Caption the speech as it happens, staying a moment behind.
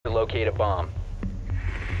locate a bomb.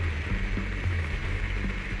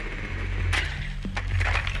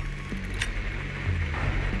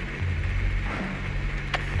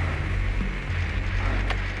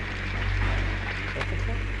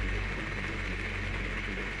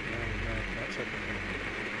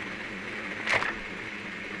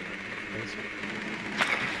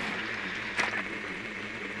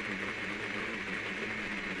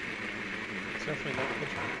 Definitely not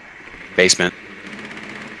kitchen. Basement.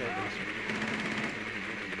 Okay, basement.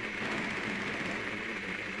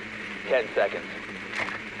 10 seconds.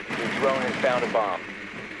 Your drone has found a bomb.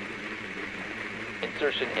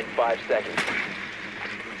 Insertion in 5 seconds.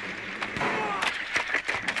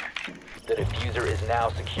 The diffuser is now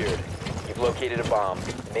secured. You've located a bomb.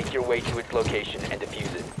 Make your way to its location and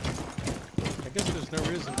defuse it. I guess there's no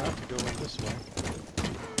reason not to go in this way.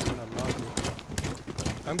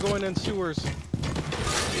 I'm going in sewers.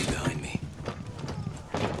 Stay behind me.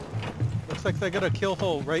 Looks like they got a kill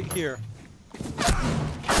hole right here.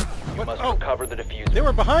 You must Oh! recover the diffuser. They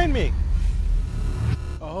were behind me!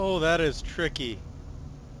 Oh, that is tricky.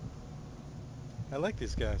 I like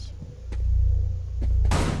these guys.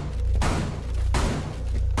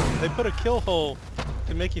 They put a kill hole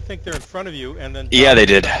to make you think they're in front of you, and then Yeah, they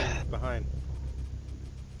did. behind.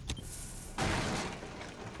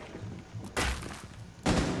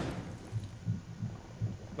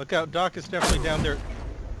 Look out, Doc is definitely down there.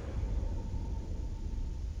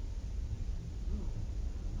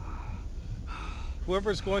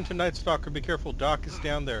 Whoever's going to Night Stalker, be careful, Doc is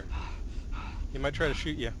down there. He might try to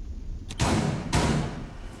shoot you.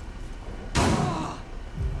 Oh,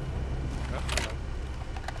 no.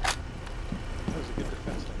 That was a good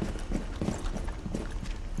defense there.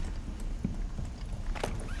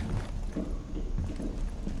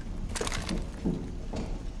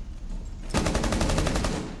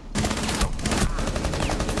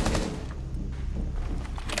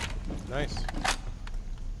 Nice.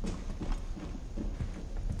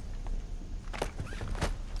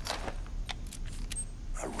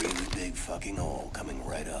 A really big fucking hole coming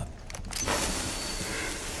right up.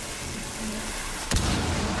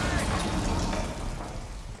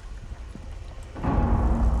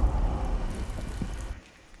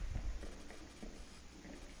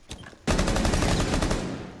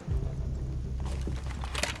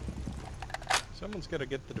 Someone's got to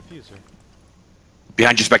get the diffuser.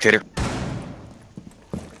 Behind you, spectator.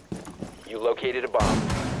 You located a bomb.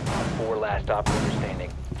 4 last operators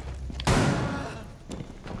standing.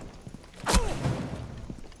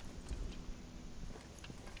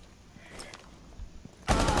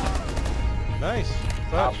 Nice.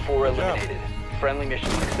 Op Clutch. 4 Good job. eliminated. Friendly mission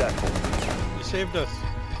successful. You saved us.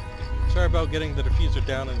 Sorry about getting the diffuser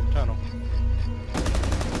down in the tunnel.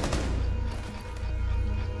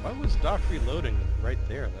 Why was Doc reloading right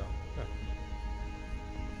there, though? Huh.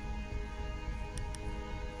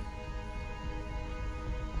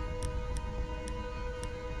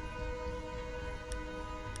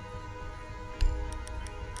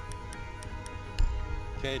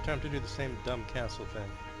 Okay, time to do the same dumb castle thing.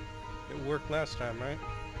 It worked last time, right?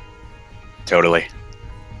 Totally.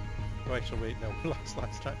 Oh, actually, wait, no, we lost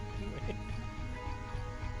last time. Wait.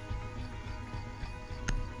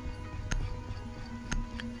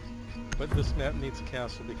 But this map needs a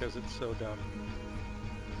castle because it's so dumb.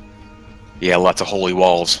 Yeah, lots of holy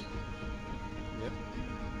walls. Yep.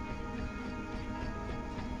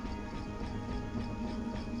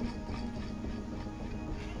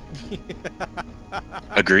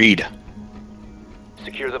 Agreed.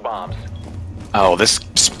 Secure the bombs. Oh, this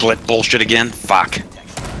split bullshit again? Fuck.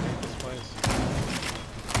 This place.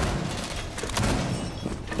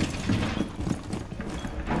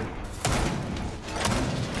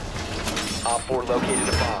 Op 4 located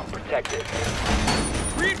a bomb. Protect it.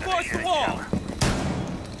 Reinforce the wall!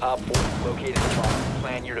 Op 4 located a bomb.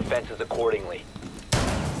 Plan your defenses accordingly.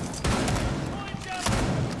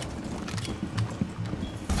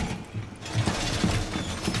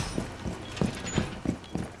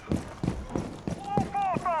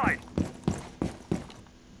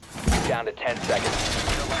 Down to 10 seconds.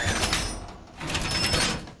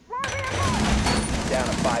 Down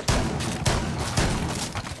to 5 seconds.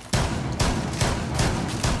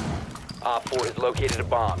 Op 4 has located a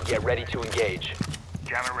bomb. Get ready to engage.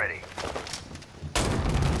 Jammer ready.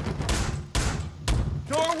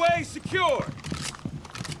 Doorway secure!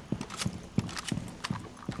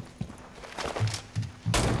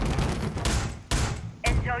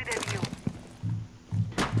 Enjoy the view.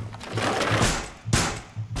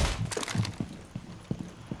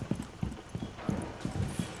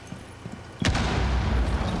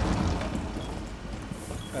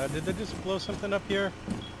 Did they just blow something up here?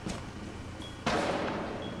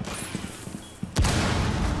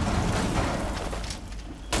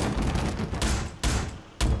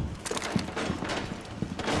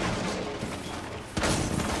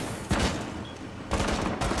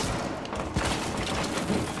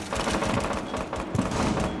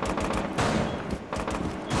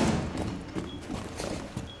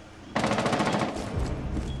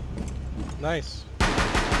 Nice.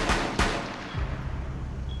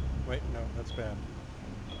 Wait, no, that's bad.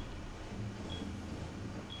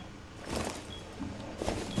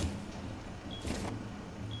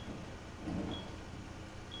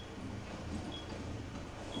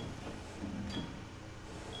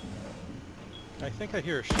 I think I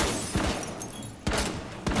hear a shield.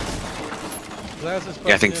 Glass is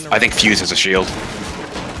Yeah, busted in I think around Fuse has a shield.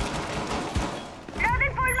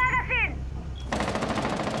 Loading full magazine.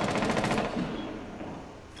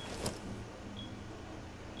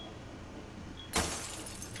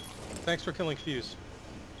 Thanks for killing Fuse.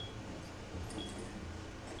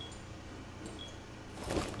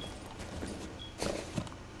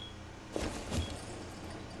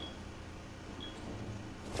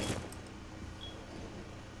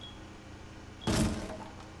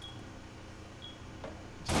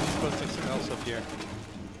 Someone's posting something else up here.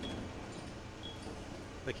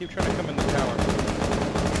 They keep trying to come in the tower.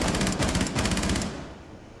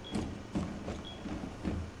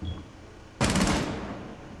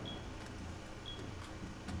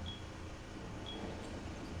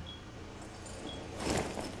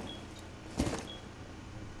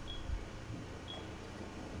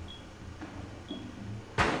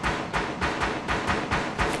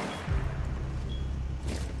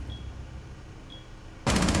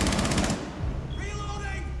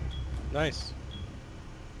 Nice.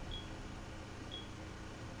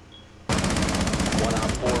 1 on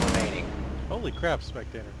 4 remaining. Holy crap,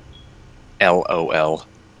 spectator. LOL.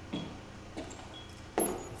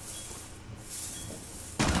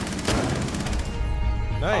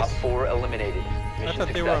 Nice. Op 4 eliminated. I Mission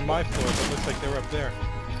thought they were on my successful. floor, but it looks like they were up there.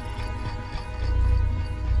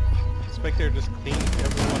 Spectator just cleaned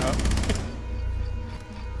everyone up.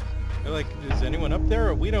 They're like, is anyone up there?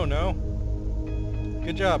 Or we don't know.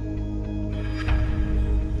 Good job.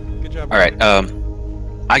 Good job. Alright,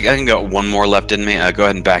 I can got one more left in me. Go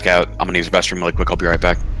ahead and back out. I'm gonna use the restroom really quick. I'll be right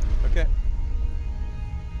back. Okay.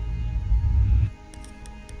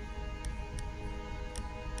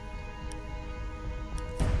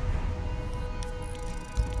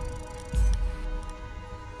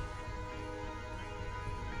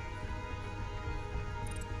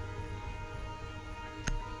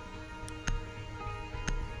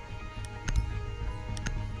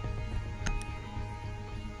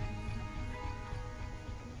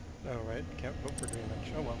 Alright, can't vote for Green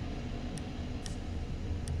Ridge. Oh well.